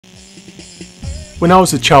When I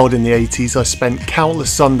was a child in the 80s, I spent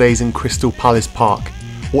countless Sundays in Crystal Palace Park,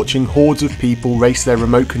 watching hordes of people race their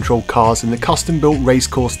remote control cars in the custom built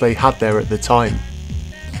racecourse they had there at the time.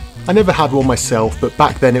 I never had one myself, but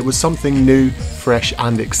back then it was something new, fresh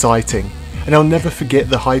and exciting, and I'll never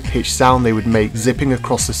forget the high pitched sound they would make zipping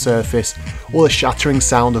across the surface, or the shattering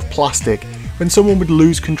sound of plastic when someone would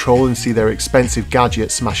lose control and see their expensive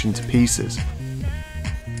gadget smash into pieces.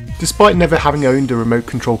 Despite never having owned a remote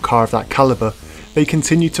control car of that calibre, they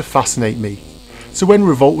continued to fascinate me. So when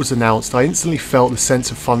Revolt was announced, I instantly felt the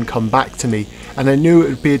sense of fun come back to me, and I knew it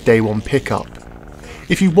would be a day one pickup.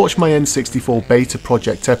 If you watch my N64 beta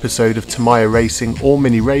project episode of Tamiya Racing, or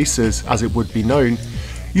Mini Racers as it would be known,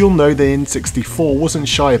 you'll know the N64 wasn't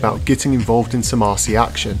shy about getting involved in some RC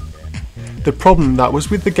action. The problem that was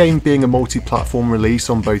with the game being a multi-platform release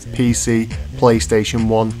on both PC, PlayStation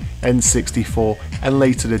 1, N64 and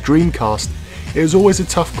later the Dreamcast, it was always a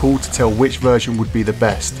tough call to tell which version would be the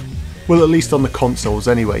best, well at least on the consoles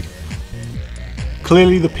anyway.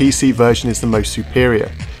 Clearly the PC version is the most superior.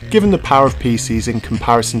 Given the power of PCs in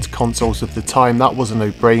comparison to consoles of the time, that was a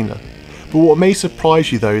no-brainer. But what may surprise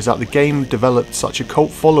you though is that the game developed such a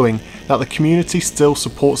cult following that the community still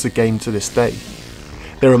supports the game to this day.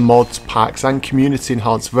 There are mods, packs and community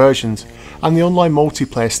enhanced versions, and the online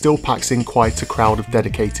multiplayer still packs in quite a crowd of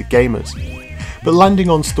dedicated gamers. But landing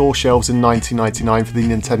on store shelves in 1999 for the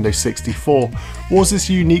Nintendo 64 was this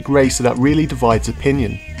unique racer that really divides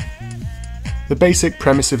opinion. The basic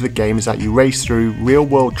premise of the game is that you race through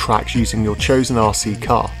real-world tracks using your chosen RC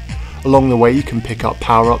car. Along the way you can pick up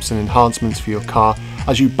power-ups and enhancements for your car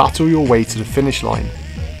as you battle your way to the finish line.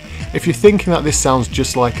 If you're thinking that this sounds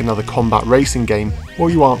just like another combat racing game, well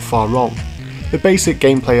you aren't far wrong. The basic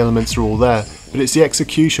gameplay elements are all there, but it's the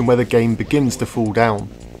execution where the game begins to fall down.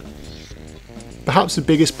 Perhaps the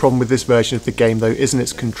biggest problem with this version of the game though isn't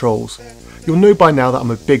its controls. You'll know by now that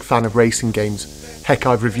I'm a big fan of racing games, heck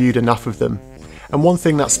I've reviewed enough of them, and one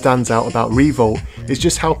thing that stands out about Revolt is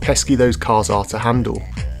just how pesky those cars are to handle.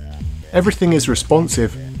 Everything is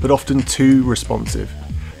responsive, but often too responsive.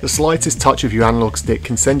 The slightest touch of your analog stick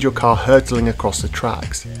can send your car hurtling across the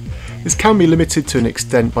tracks. This can be limited to an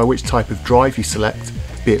extent by which type of drive you select,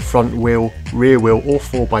 be it front wheel, rear wheel or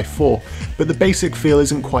 4x4, but the basic feel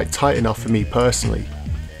isn't quite tight enough for me personally.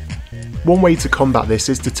 One way to combat this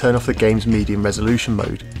is to turn off the game's medium resolution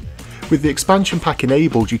mode. With the expansion pack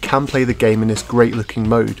enabled you can play the game in this great looking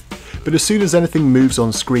mode, but as soon as anything moves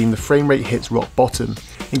on screen the frame rate hits rock bottom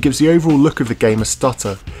and gives the overall look of the game a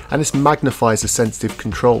stutter, and this magnifies the sensitive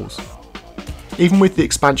controls. Even with the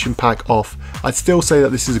expansion pack off, I'd still say that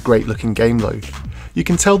this is a great looking game though. You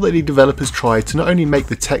can tell that the developers tried to not only make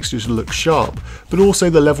the textures look sharp, but also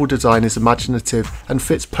the level design is imaginative and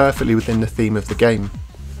fits perfectly within the theme of the game.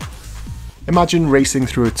 Imagine racing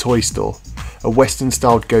through a toy store, a western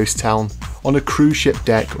styled ghost town, on a cruise ship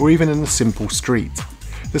deck or even in a simple street.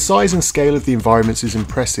 The size and scale of the environments is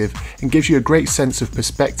impressive and gives you a great sense of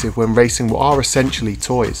perspective when racing what are essentially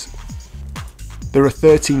toys. There are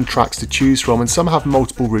 13 tracks to choose from and some have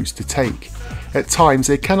multiple routes to take. At times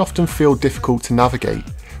they can often feel difficult to navigate,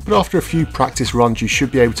 but after a few practice runs you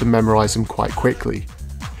should be able to memorise them quite quickly.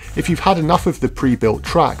 If you've had enough of the pre-built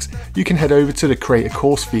tracks, you can head over to the Create a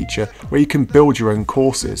Course feature where you can build your own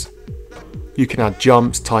courses. You can add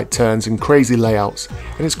jumps, tight turns and crazy layouts,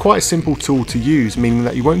 and it's quite a simple tool to use, meaning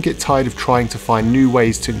that you won't get tired of trying to find new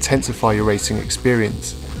ways to intensify your racing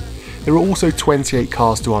experience. There are also 28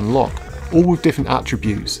 cars to unlock, all with different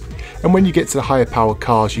attributes, and when you get to the higher power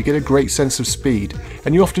cars you get a great sense of speed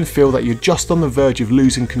and you often feel that you're just on the verge of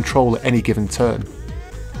losing control at any given turn.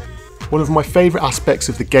 One of my favourite aspects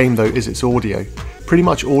of the game though is its audio. Pretty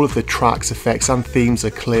much all of the tracks, effects and themes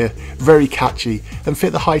are clear, very catchy and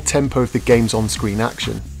fit the high tempo of the game's on-screen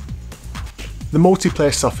action. The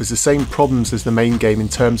multiplayer suffers the same problems as the main game in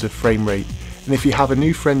terms of frame rate, and if you have a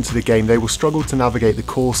new friend to the game they will struggle to navigate the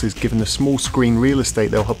courses given the small screen real estate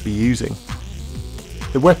they'll be using.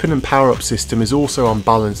 The weapon and power-up system is also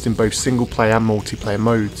unbalanced in both single player and multiplayer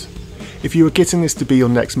modes. If you are getting this to be your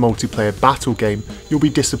next multiplayer battle game, you'll be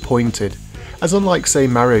disappointed, as unlike say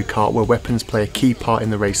Mario Kart where weapons play a key part in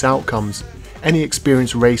the race outcomes, any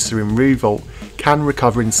experienced racer in Revolt can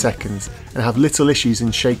recover in seconds and have little issues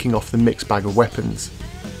in shaking off the mixed bag of weapons.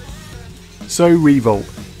 So Revolt,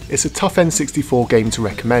 it's a tough N64 game to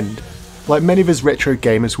recommend. Like many of us retro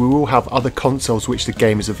gamers we will have other consoles which the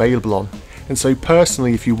game is available on, and so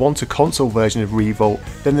personally if you want a console version of Revolt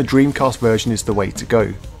then the Dreamcast version is the way to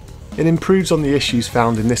go. It improves on the issues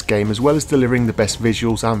found in this game as well as delivering the best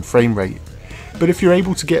visuals and frame rate. but if you're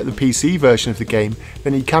able to get the PC version of the game,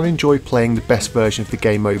 then you can enjoy playing the best version of the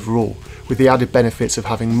game overall, with the added benefits of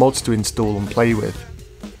having mods to install and play with.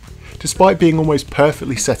 Despite being almost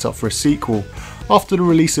perfectly set up for a sequel, after the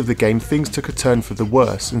release of the game things took a turn for the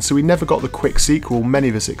worse, and so we never got the quick sequel many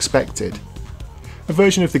of us expected. A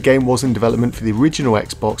version of the game was in development for the original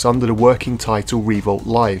Xbox under the working title Revolt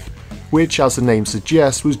Live, which, as the name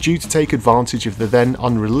suggests, was due to take advantage of the then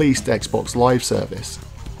unreleased Xbox Live service.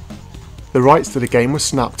 The rights to the game were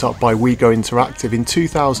snapped up by WeGo Interactive in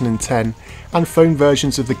 2010, and phone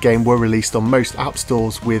versions of the game were released on most app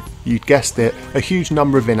stores with, you'd guessed it, a huge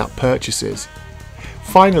number of in-app purchases.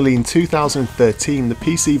 Finally, in 2013, the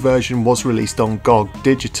PC version was released on GOG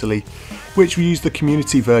digitally, which used the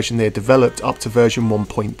community version they had developed up to version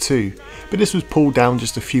 1.2, but this was pulled down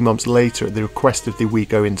just a few months later at the request of the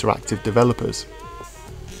WeGo Interactive developers.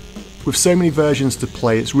 With so many versions to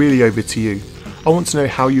play, it's really over to you. I want to know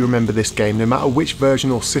how you remember this game, no matter which version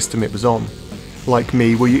or system it was on. Like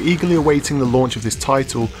me, were you eagerly awaiting the launch of this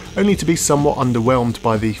title, only to be somewhat underwhelmed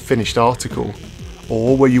by the finished article?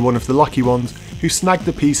 Or were you one of the lucky ones who snagged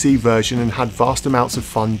the PC version and had vast amounts of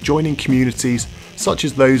fun joining communities such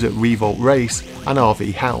as those at Revolt Race and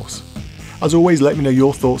RV House? As always, let me know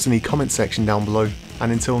your thoughts in the comment section down below,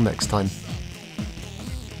 and until next time.